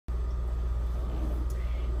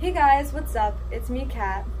Hey guys, what's up? It's me,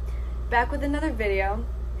 Cat, back with another video,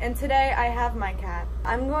 and today I have my cat.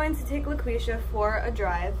 I'm going to take Laquisha for a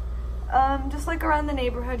drive, just like around the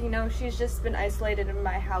neighborhood. You know, she's just been isolated in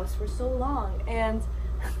my house for so long, and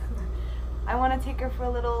I want to take her for a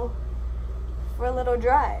little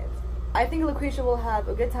drive. I think Laquisha will have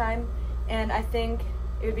a good time, and I think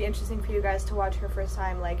it would be interesting for you guys to watch her first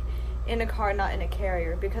time, like in a car, not in a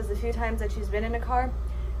carrier, because the few times that she's been in a car,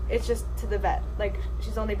 it's just to the vet. Like,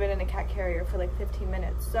 she's only been in a cat carrier for like 15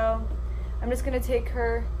 minutes. So I'm just gonna take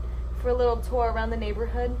her for a little tour around the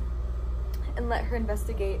neighborhood and let her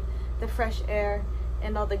investigate the fresh air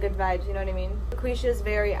and all the good vibes, you know what I mean? Laquisha is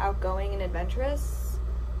very outgoing and adventurous,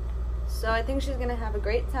 so I think she's gonna have a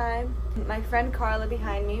great time. My friend Carla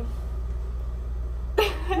behind me,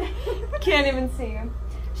 can't even see him.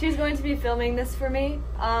 She's going to be filming this for me,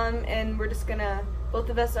 and we're just gonna, both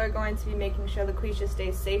of us are going to be making sure Laquisha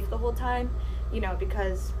stays safe the whole time, you know,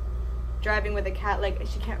 because driving with a cat, like,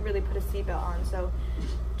 she can't really put a seatbelt on. So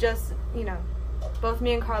just, you know, both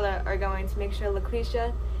me and Carla are going to make sure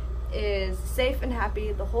Laquisha is safe and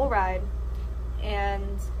happy the whole ride.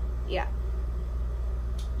 And yeah.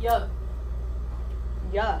 Yeah.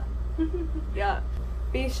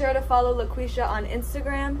 Be sure to follow Laquisha on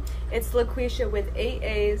Instagram. It's Laquisha with 8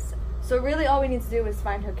 A's. So really all we need to do is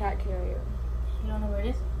find her cat carrier. You don't know where it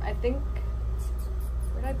is? I think,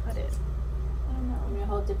 where did I put it? I don't know. You want me to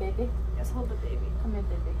hold the baby? Yes, hold the baby. Come here,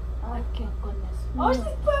 baby. Oh, okay. My goodness. Oh, she's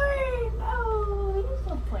purring! Oh, you're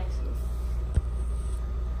so precious.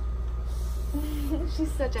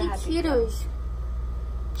 She's such a happy cat.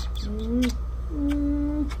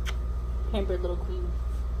 Pampered little queen.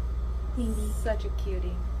 Such a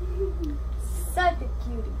cutie. Such a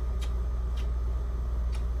cutie.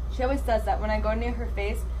 She always does that. When I go near her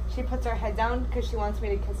face, she puts her head down because she wants me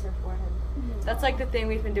to kiss her forehead. That's like the thing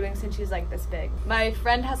we've been doing since she's like this big. My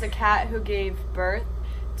friend has a cat who gave birth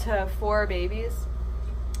to 4 babies.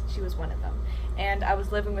 She was one of them. And I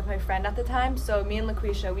was living with my friend at the time, so me and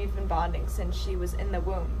Laquisha, we've been bonding since she was in the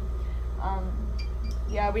womb.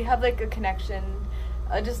 Yeah, we have like a connection,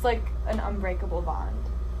 just like an unbreakable bond.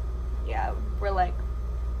 Yeah, we're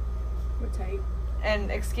tight.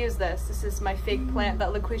 And excuse this, this is my fake plant that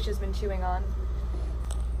Laquisha's been chewing on.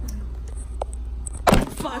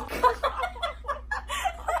 Fuck.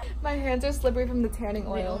 My hands are slippery from the tanning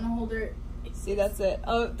oil. Wait, I wanna hold her. See, that's it.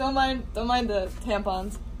 Oh, don't mind the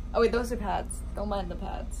tampons. Oh wait, those are pads. Don't mind the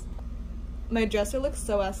pads. My dresser looks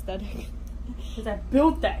so aesthetic. Cause I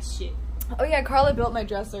built that shit. Oh yeah, Carla built my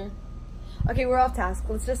dresser. Okay, we're off task.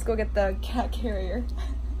 Let's just go get the cat carrier.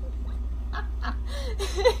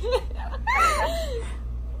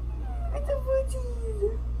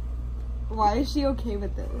 Why is she okay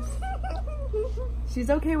with this? She's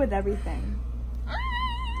okay with everything.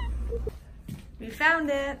 We found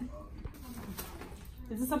it.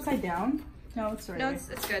 Is this upside down? No, it's right. No, it's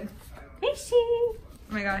good. Hey, she. Oh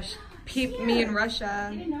my gosh. Peep me in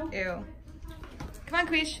Russia. Ew. Come on,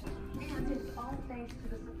 Quiche.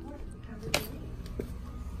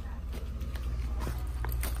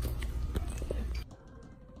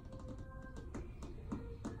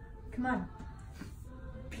 Come on.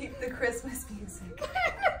 Peep the Christmas music.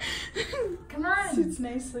 Come on. Sits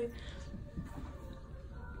nicely.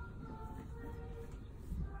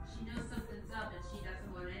 She knows something's up and she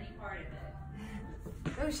doesn't want any part of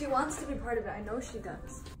it. No, she wants to be part of it. I know she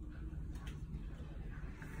does.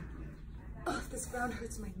 Oh, this ground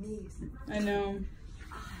hurts my knees. I know.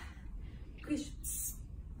 Quiche.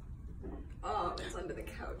 Oh, it's under the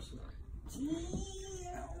couch.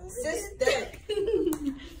 Sister.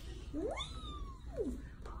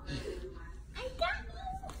 I got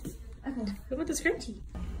you. Okay. Look at the scrunchie.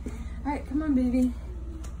 All right, come on, baby.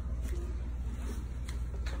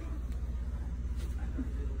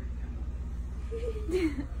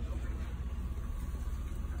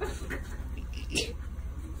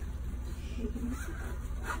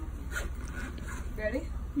 Ready?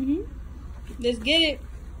 Let's get it.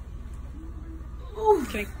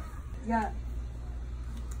 Okay. Yeah.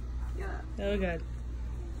 Oh god.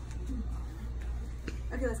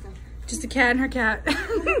 Okay, let's go. Just a cat and her cat.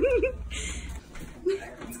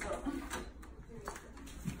 Let's go.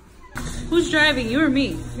 Who's driving? You or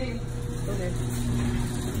me? Me. Okay.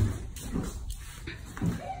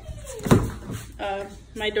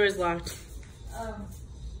 My door's locked.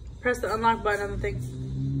 Press the unlock button on the thing.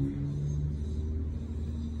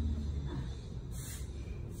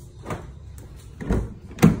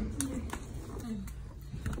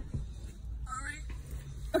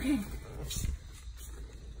 Okay.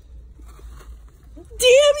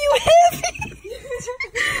 Damn, you heavy!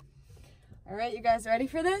 All right, you guys, guys ready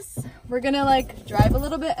for this? We're gonna like drive a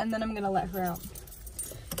little bit and then I'm gonna let her out.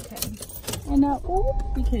 Okay. And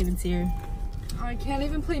oh, we can't even see her. I can't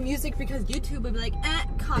even play music because YouTube would be like,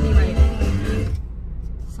 copyright.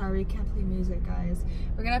 Sorry, we can't play music, guys.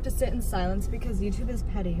 We're gonna have to sit in silence because YouTube is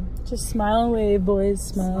petty. Just smile and wave, boys.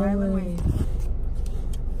 Smile and wave.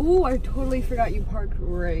 Ooh, I totally forgot you parked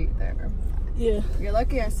right there. Yeah. You're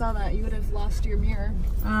lucky I saw that. You would have lost your mirror.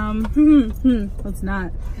 Let's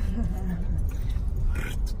not.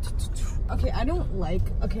 Okay, I don't like,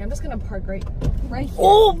 okay, I'm just gonna park right here.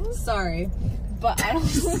 Oh! Sorry, but I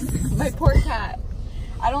don't, my poor cat.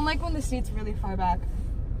 I don't like when the seat's really far back.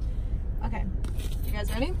 Okay, you guys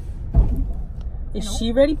ready? Is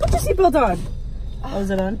she ready? Put your seatbelt on. Oh,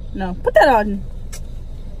 is it on? No, put that on.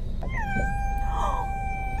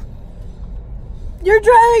 Your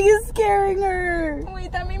driving is scaring her.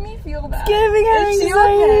 Wait, that made me feel bad. It's giving her Is she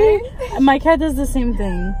anxiety. okay? My cat does the same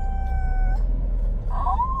thing.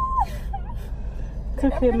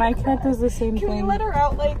 Okay, my cat does the same thing. Can we let her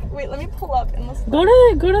out? Like, wait, let me pull up and let's go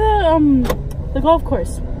to the golf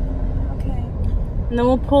course. Okay. And then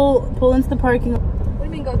we'll pull into the parking lot. What do you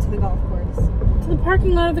mean go to the golf course? To the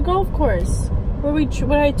parking lot of the golf course. Where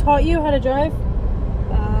I taught you how to drive?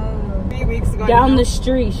 3 weeks ago. Down the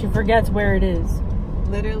street. She forgets where it is.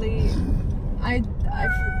 Literally.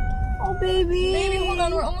 Oh, baby. Baby, hold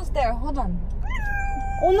on. We're almost there. Hold on.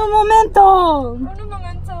 Uno momento. Un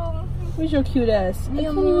momento. Where's your cute ass? Mi I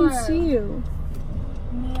can't amor. even see you.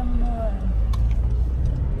 Mi amor.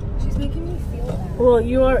 She's making me feel bad. Well,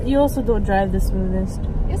 you also don't drive the smoothest.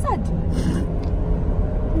 Yes, I do.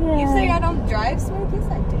 Yeah. You say I don't drive smooth? Yes,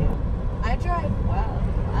 I do. I drive well.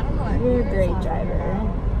 I don't know. You're a great driver.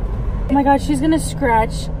 Oh my god, she's gonna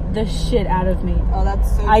scratch the shit out of me. Oh,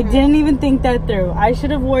 that's so true. I didn't even think that through. I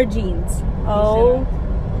should have wore jeans. Oh,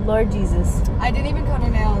 Lord Jesus. I didn't even cut her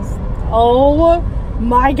nails. Oh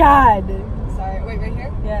my god. Sorry. Wait, right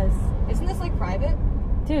here? Yes. Isn't this like private?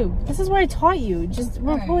 Dude, this is where I taught you. Just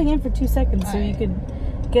we're Alright. pulling in for 2 seconds so you Alright. could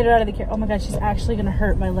get her out of the car. Oh my god, she's actually gonna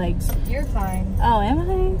hurt my legs. You're fine. Oh, am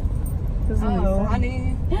I? This is Oh,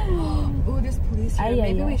 honey. Ooh, there's police here.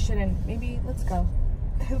 Maybe we ay. shouldn't. Maybe let's go.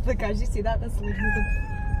 But guys, you see that? That's literally the...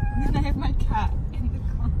 And I have my cat in the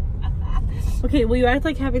car. Okay, well you act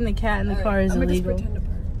like having the cat in the car is I'm gonna illegal. just pretend to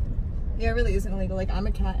park. Yeah, it really isn't illegal. Like, I'm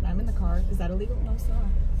a cat and I'm in the car. Is that illegal? No, it's not.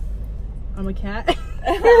 I'm a cat.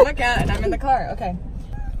 I'm a cat and I'm in the car. Okay.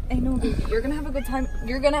 I know, baby. You're gonna have a good time.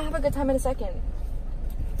 You're gonna have a good time in a second.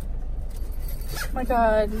 Oh my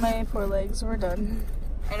god, my poor legs. We're done.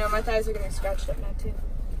 I know, my thighs are getting scratched up now, too.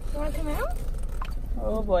 You wanna come out?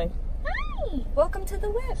 Oh boy. Hi! Welcome to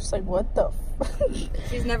the whip. Just like, what the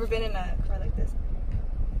She's never been in a car like this.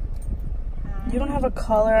 You don't have a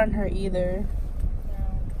collar on her either.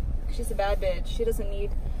 No. She's a bad bitch. She doesn't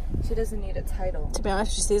need a title. To be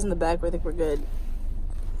honest, if she stays in the back, I think we're good.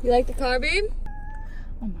 You like the car, babe?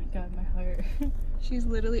 Oh my god, my heart. She's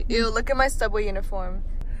literally... Ew, look at my Subway uniform.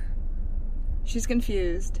 She's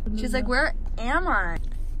confused. She's like, where am I?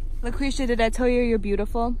 Laquisha, did I tell you you're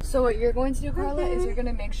beautiful? So what you're going to do, Carla, is you're going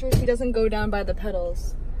to make sure she doesn't go down by the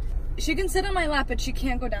pedals. She can sit on my lap, but she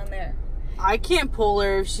can't go down there. I can't pull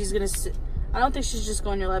her if she's gonna sit. I don't think she's just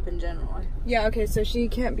going your lap in general. Yeah, okay, so she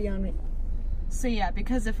can't be on me. So yeah,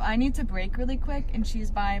 because if I need to brake really quick and she's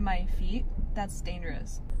by my feet, that's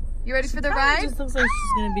dangerous. You ready for the ride? It just looks like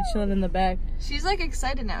she's gonna be chilling in the back. She's like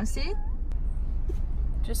excited now, see?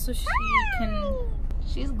 Just so she can...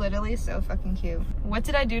 She's literally so fucking cute. What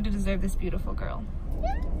did I do to deserve this beautiful girl?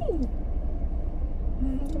 Oh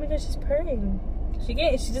my god, she's purring.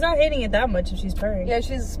 She's not hating it that much if she's purring. Yeah,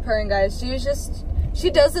 she's purring, guys.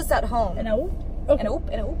 She does this at home. And a whoop. Okay. And a whoop,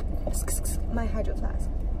 and a whoop. My hydro flask.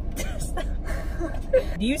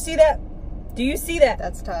 Do you see that? Do you see that?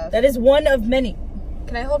 That's tough. That is one of many.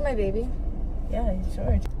 Can I hold my baby? Yeah,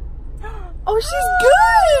 sure. Oh, she's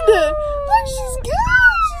good! Look, she's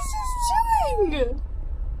good! She's just chilling!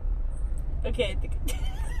 Okay.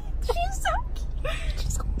 She's so cute.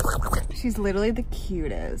 She's literally the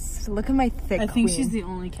cutest. Look at my thick I think queen. she's the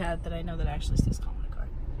only cat that I know that actually stays calm in the car.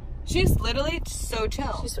 She's literally so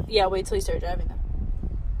chill. Yeah, wait till you start driving them.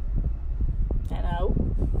 And out.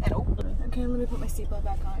 And okay, let me put my seatbelt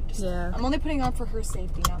back on. Yeah. I'm only putting it on for her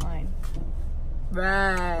safety, not mine.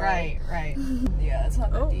 Right. Right. Yeah, it's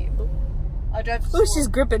not that deep. I'll drive. Oh, she's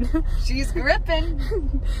gripping. She's gripping.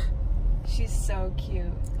 She's so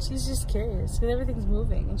cute. She's just curious because everything's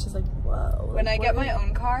moving and she's like, whoa. When I get my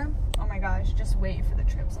own car, oh my gosh, just wait for the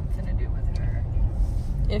trips I'm finna do with her.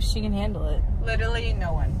 If she can handle it. Literally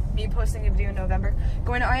no one. Me posting a video in November,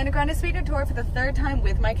 going to Ariana Grande Speaker Tour for the 3rd time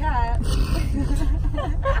with my cat.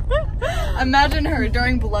 Imagine her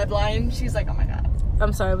during Bloodline. She's like, oh my god.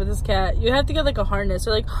 I'm sorry, but this cat, you have to get like a harness.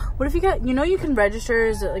 Or like, what if you got, you know, you can register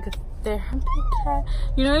as like a therapy cat.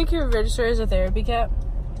 You know, you can register as a therapy cat.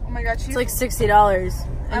 Oh my god, it's like $60,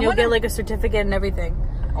 and you'll get like a certificate and everything.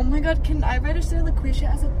 Oh my god, can I register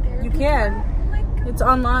Laquisha as a therapy? You can. Cat? Oh my god. It's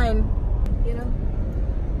online. You know.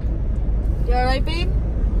 You alright, babe?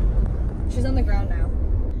 She's on the ground now.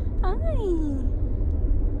 Hi.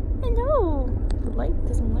 Hello. The light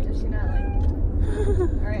doesn't like. Does she not like?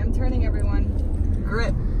 All right, I'm turning, everyone.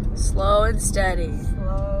 Grip. Slow and steady.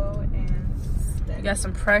 Slow and steady. You got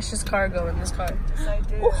some precious cargo in this car. Yes, I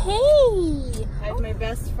do. Oh, hey. I have my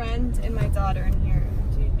best friend and my daughter in here.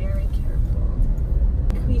 Be very careful.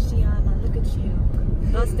 Quishiana, look at you.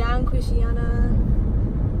 Bust down, Quishiana.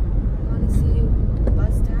 I want to see you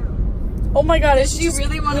bust down. Oh my god, Does she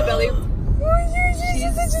really want a belly?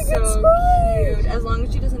 She's such a so good sport. cute. As long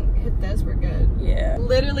as she doesn't hit this, we're good. Yeah.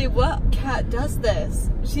 Literally, what cat does this?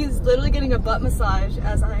 She's literally getting a butt massage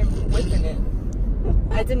as I'm whipping it.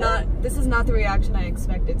 I did not, this is not the reaction I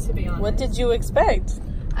expected, to be honest. What did you expect?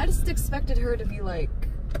 I just expected her to be like,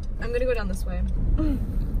 I'm gonna go down this way.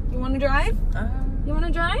 You wanna drive? You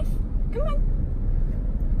wanna drive? Come on.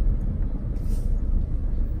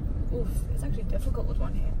 Oof, it's actually difficult with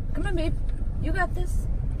one hand. Come on, babe. You got this.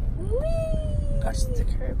 Whee! Gosh, it's a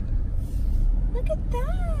curb. Look at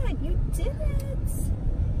that! You did it!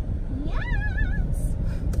 Yes!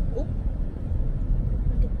 Oh.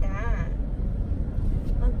 Look at that.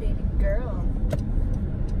 My baby girl.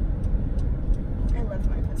 I love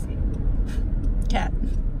my pussy. Cat.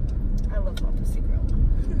 I love my pussy girl.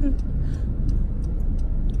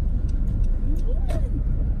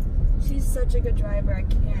 She's such a good driver, I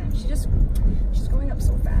can't. She's going up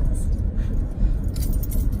so fast.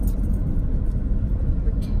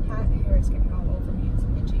 Her cat hair is getting all over me. It's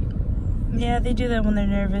itchy. Yeah, they do that when they're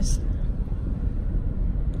nervous.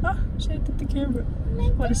 Oh, she looked at the camera.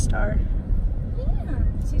 What a star. Yeah,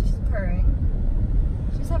 see, she's purring.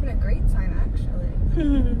 She's having a great time, actually.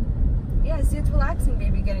 Yeah, see, it's relaxing,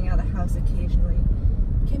 baby, getting out of the house occasionally.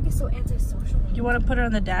 Can't be so antisocial. You want to put her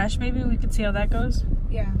on the dash, maybe? We could see how that goes.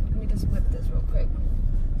 Yeah, let me just whip this real quick.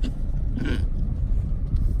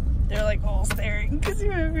 They're like all staring because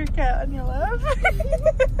you have your cat on your lap.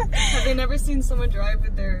 Have they never seen someone drive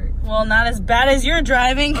with their... Well, not as bad as you're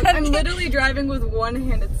driving. I'm literally driving with one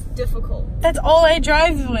hand. It's difficult. That's all I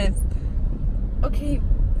drive with. Okay.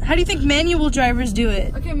 How do you think manual drivers do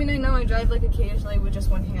it? Okay, I mean, I know I drive like occasionally with just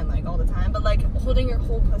one hand, like all the time, but like holding your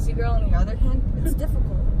whole pussy girl in your other hand, it's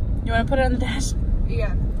difficult. You want to put it on the dash?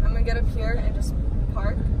 Yeah, I'm gonna get up here and just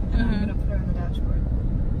park, and I'm gonna put her on the dashboard.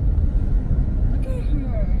 Look at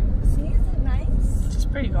her. See, is it nice? She's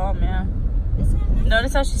pretty calm, yeah. Isn't it nice?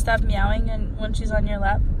 Notice how she stopped meowing and when she's on your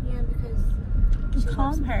lap? Yeah, because she Calm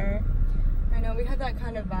loves her. me. I know, we have that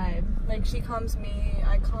kind of vibe. Like, she calms me,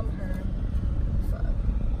 I calm her. Fuck.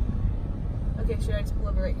 Okay, should I just pull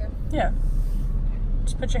over right here? Yeah.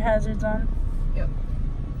 Just put your hazards on. Yep.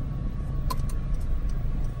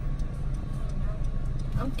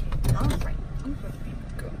 Okay, alright. I'm gonna be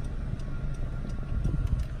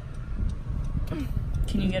good.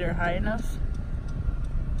 Can you get her high enough?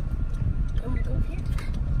 Go here.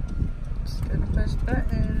 Just gonna push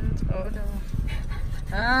buttons. Oh no.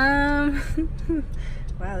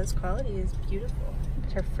 Wow, this quality is beautiful.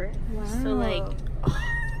 Her fur. Wow. So like.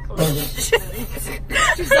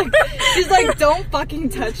 She's like, don't fucking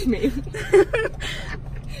touch me.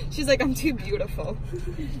 She's like, I'm too beautiful.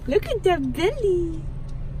 Look at that belly.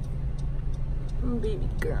 Oh, baby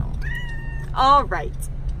girl. All right.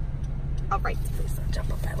 All right. Please don't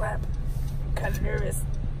jump on my lap. I'm kind of nervous.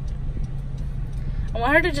 I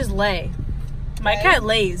want her to just lay. My cat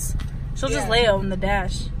lays. She'll just lay on the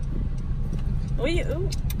dash. Oh, you.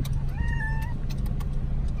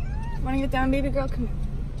 Want to get down, baby girl? Come here.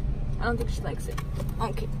 I don't think she likes it.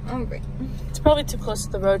 Okay, all right. It's probably too close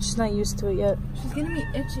to the road. She's not used to it yet. She's getting me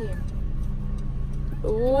itchy.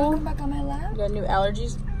 Ooh. Come back on my lap. You got new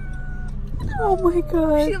allergies? Oh my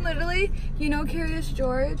god. She literally, you know Curious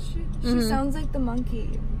George? She sounds like the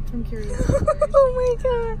monkey from Curious George. Oh my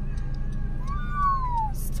god.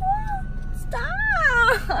 Stop!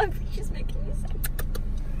 Stop! She's making me sick.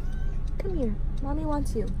 Come here. Mommy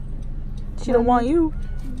wants you. She don't want you.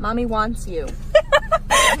 Mommy wants you.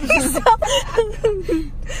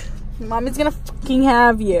 Mommy's gonna fucking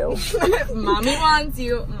have you. Mommy wants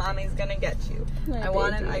you. Mommy's gonna get you. I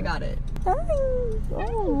want it. I got it. Hi.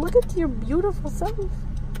 Oh, look at your beautiful self.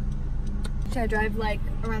 Should I drive like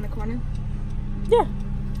around the corner? Yeah.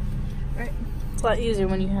 Right. It's a lot easier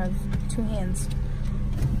when you have two hands.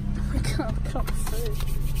 Oh my god, look at all the fur.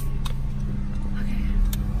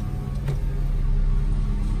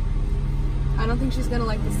 I don't think she's gonna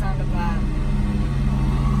like the sound of that.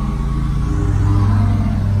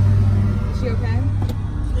 Is she okay?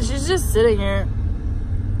 She's just sitting here.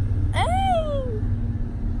 Hey!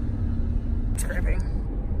 Scraping.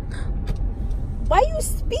 Why you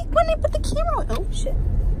speak when I put the camera on? Oh shit.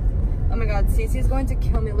 Oh my god, Cece's going to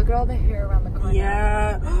kill me. Look at all the hair around the car.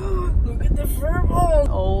 Yeah. Look at the fur balls.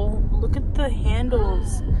 Oh, look at the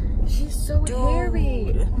handles. She's so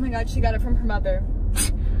hairy. Oh my god, she got it from her mother.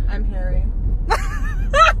 I'm hairy.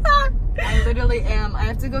 I literally am. I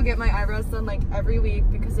have to go get my eyebrows done like every week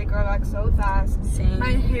because they grow back so fast. Same.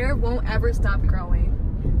 My hair won't ever stop growing.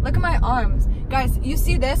 Look at my arms. Guys, you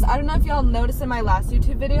see this? I don't know if y'all noticed in my last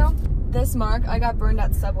YouTube video. This mark, I got burned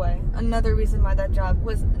at Subway. Another reason why that job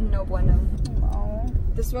was no bueno. Oh.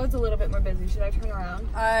 This road's a little bit more busy. Should I turn around?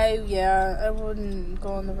 Yeah, I wouldn't go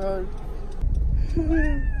on the road.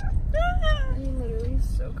 I'm literally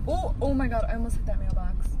so cool. Oh my god, I almost hit that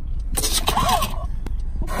mailbox. Oh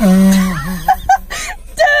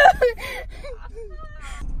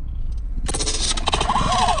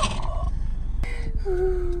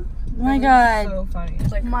my god. So funny.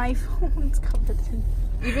 It's like my phone's covered in.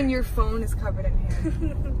 Even your phone is covered in hair.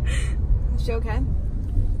 Is she okay?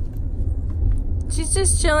 She's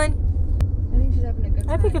just chilling. I think she's having a good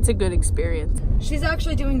time. I think it's a good experience. She's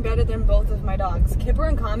actually doing better than both of my dogs. Kipper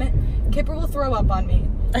and Comet. Kipper will throw up on me.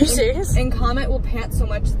 Are you serious? And Comet will pant so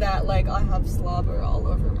much that like I'll have slobber all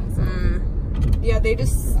over myself. Yeah, they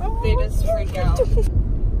just freak out.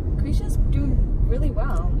 Laquisha's doing really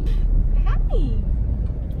well. Hi. Yeah,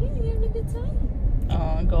 you're having a good time.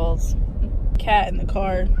 Oh, goals. Cat in the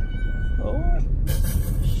car. Oh.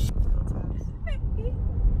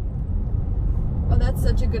 Oh, that's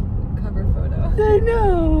such a good cover photo. I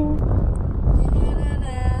know.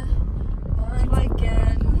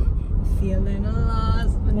 Again, feeling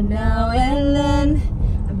lost, but now and then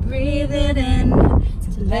I breathe it in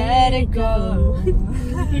to let it go.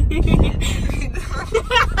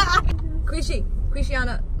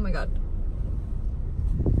 Quishiana, oh my god.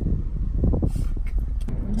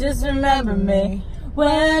 Just remember me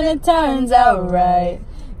when it turns out right.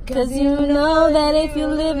 Cause you know that if you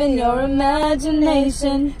live in your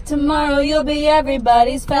imagination, tomorrow you'll be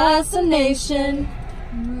everybody's fascination.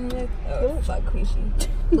 Oh, fuck,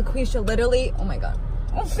 Laquisha, literally, oh my god.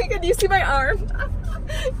 Oh my god, do you see my arm?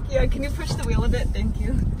 Yeah, can you push the wheel a bit? Thank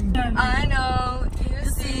you. I know, you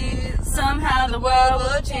see, somehow the world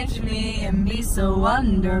will change me and be so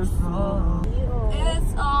wonderful.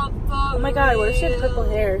 It's all for Oh my god, what if she had purple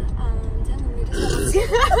hair?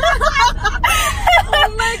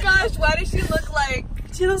 Oh my gosh, why does she look like...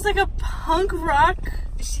 She looks like a punk rock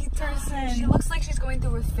person. She looks like she's going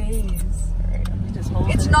through a phase. Alright, let me just hold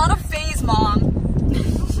It's it. not a phase, Mom.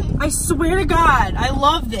 I swear to God, I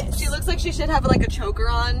love this. She looks like she should have like a choker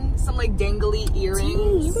on, some like dangly earrings.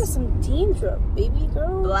 Dang, you got some dandruff, baby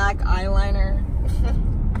girl. Black eyeliner.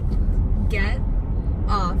 Get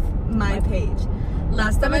off my page.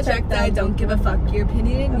 Last time I checked, I don't give a fuck. Your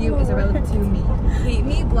opinion in you is irrelevant to me. Hate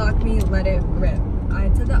me, block me, let it rip. I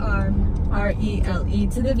to the R, R-E-L-E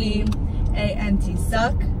to the V, A-N-T,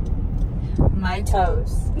 suck my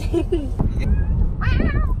toes.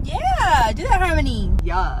 Yeah, do that harmony.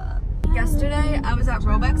 Yeah. Yesterday, I was at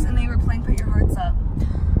Robux and they were playing Put Your Hearts Up.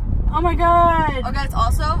 Oh my god. Oh guys,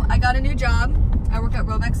 also, I got a new job. I work at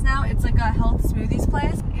Robux now. It's like a health smoothies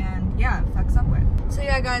place. And yeah, fuck Subway. So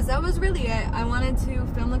yeah, guys, that was really it. I wanted to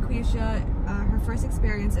film Laquisha, her first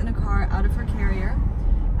experience in a car out of her carrier.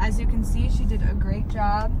 As you can see, she did a great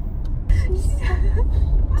job.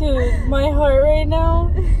 Dude, my heart right now,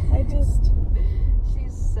 I just...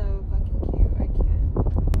 She's so fucking cute, I can't.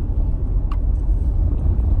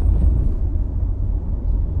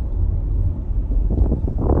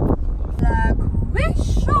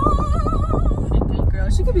 Laquisha! Good girl.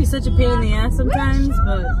 She could be such a pain in the ass sometimes,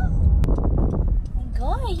 but...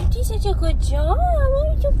 God, you did such a good job.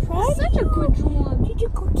 I'm so proud. Such a good job. Did you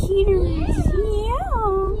cook cuters? Yeah.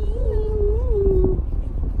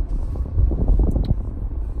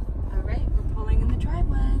 Alright, we're pulling in the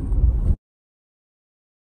driveway.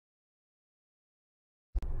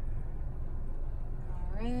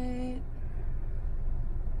 Alright.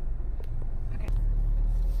 Okay.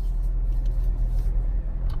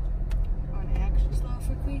 On extra slow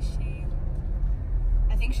for Quishy.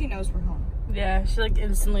 I think she knows we're home. Yeah, she like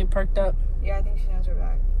instantly perked up. Yeah, I think she knows we're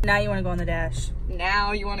back. Now you want to go on the dash.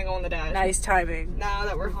 Now you want to go on the dash. Nice timing. Now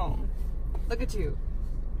that we're home. Look at you.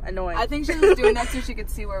 Annoying. I think she was doing that so she could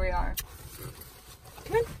see where we are.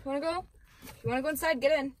 Come on, you wanna go? You wanna go inside?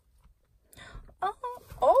 Get in.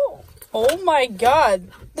 Oh my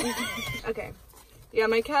god. Okay. Yeah,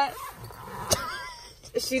 my cat,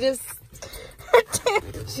 she just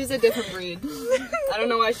She's a different breed. I don't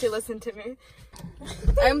know why she listened to me.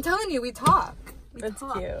 I'm telling you, we talk. That's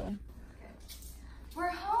cute. We're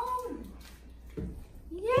home.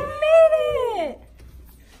 You made it.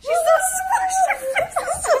 She's so squishy.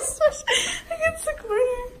 She's so squishy. I get so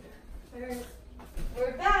clear.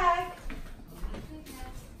 We're back.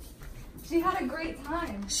 She had a great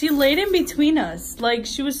time. She laid in between us. Like,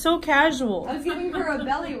 she was so casual. I was giving her a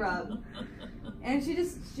belly rub. And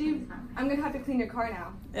I'm gonna have to clean your car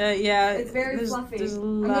now. Yeah. It's very fluffy.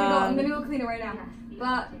 I'm gonna go clean it right now.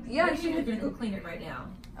 But yeah, You're gonna go clean it right now.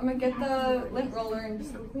 I'm gonna get the lint roller and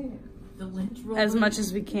just go clean it. The lint roller? As much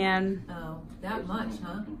as we can. Oh, that much,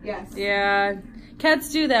 huh? Yes. Yeah. Cats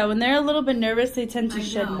do that. When they're a little bit nervous, they tend to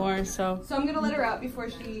shed know. more, so. So I'm gonna let her out before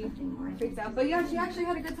she freaks out. But yeah, she actually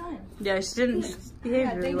had a good time. Yeah, she didn't behave Yeah,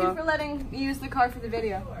 very thank well. you for letting me use the car for the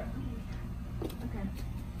video. Okay.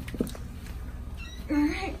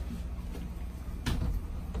 Alright.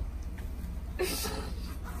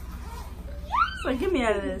 So get me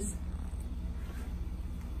out of this.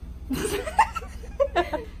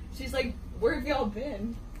 She's like, where have y'all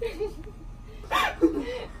been? And Come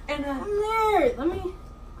here. Let me.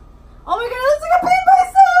 Oh my god, it looks like I peed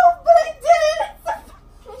myself, but I didn't.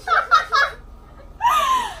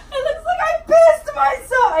 It looks like I pissed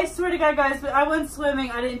myself. I swear to God, guys, but I went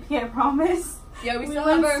swimming. I didn't pee. I promise. yeah, we still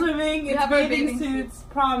went have our swimming. we It's have our bathing bathing suits.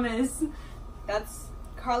 Promise. That's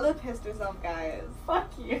Carla pissed herself, guys.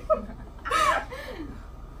 Fuck you. At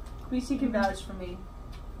least you can vouch for me.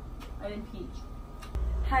 I didn't pee.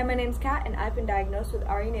 Hi, my name's Kat, and I've been diagnosed with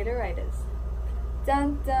rheumatoid.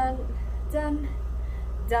 Dun dun dun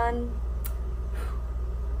dun.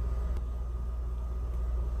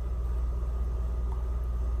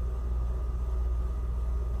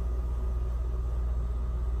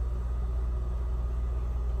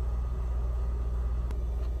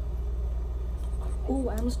 Ooh,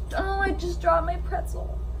 I just dropped my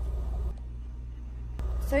pretzel.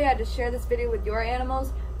 So yeah, just share this video with your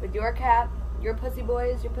animals, with your cat, your pussy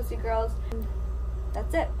boys, your pussy girls.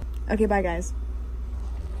 That's it. Okay, bye guys.